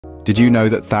Did you know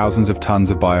that thousands of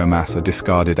tons of biomass are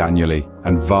discarded annually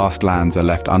and vast lands are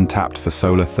left untapped for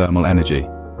solar thermal energy?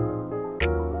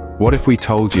 What if we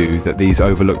told you that these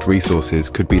overlooked resources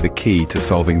could be the key to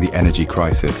solving the energy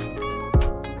crisis?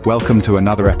 Welcome to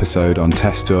another episode on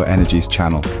TesTur Energy's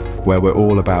channel, where we're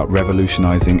all about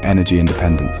revolutionizing energy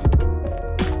independence.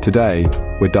 Today,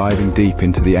 we're diving deep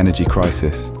into the energy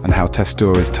crisis and how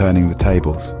TesTur is turning the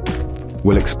tables.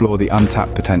 We'll explore the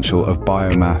untapped potential of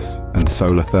biomass and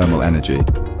solar thermal energy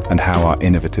and how our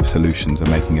innovative solutions are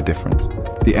making a difference.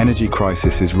 The energy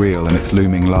crisis is real and it's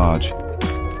looming large.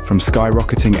 From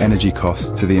skyrocketing energy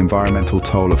costs to the environmental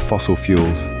toll of fossil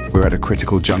fuels, we're at a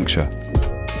critical juncture.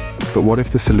 But what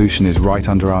if the solution is right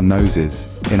under our noses,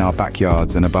 in our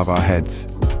backyards and above our heads?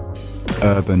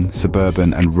 Urban,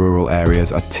 suburban and rural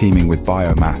areas are teeming with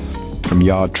biomass, from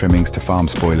yard trimmings to farm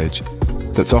spoilage,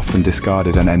 that's often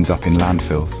discarded and ends up in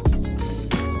landfills.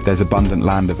 There's abundant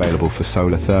land available for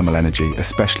solar thermal energy,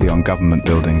 especially on government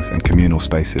buildings and communal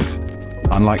spaces.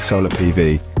 Unlike solar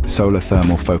PV, solar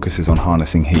thermal focuses on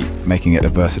harnessing heat, making it a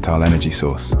versatile energy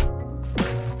source.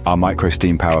 Our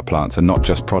micro-steam power plants are not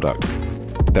just products.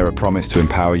 They're a promise to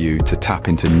empower you to tap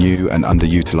into new and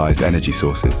underutilized energy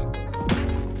sources.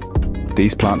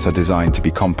 These plants are designed to be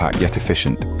compact yet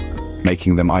efficient,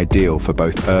 making them ideal for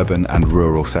both urban and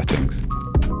rural settings.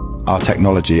 Our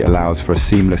technology allows for a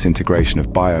seamless integration of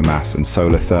biomass and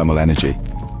solar thermal energy,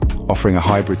 offering a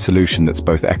hybrid solution that's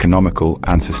both economical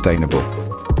and sustainable.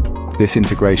 This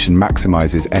integration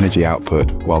maximizes energy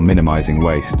output while minimizing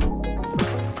waste.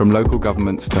 From local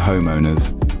governments to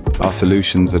homeowners, our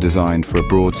solutions are designed for a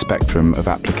broad spectrum of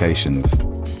applications.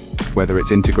 Whether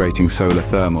it's integrating solar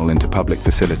thermal into public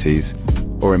facilities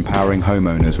or empowering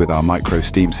homeowners with our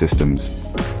micro-steam systems,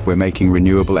 we're making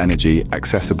renewable energy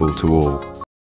accessible to all.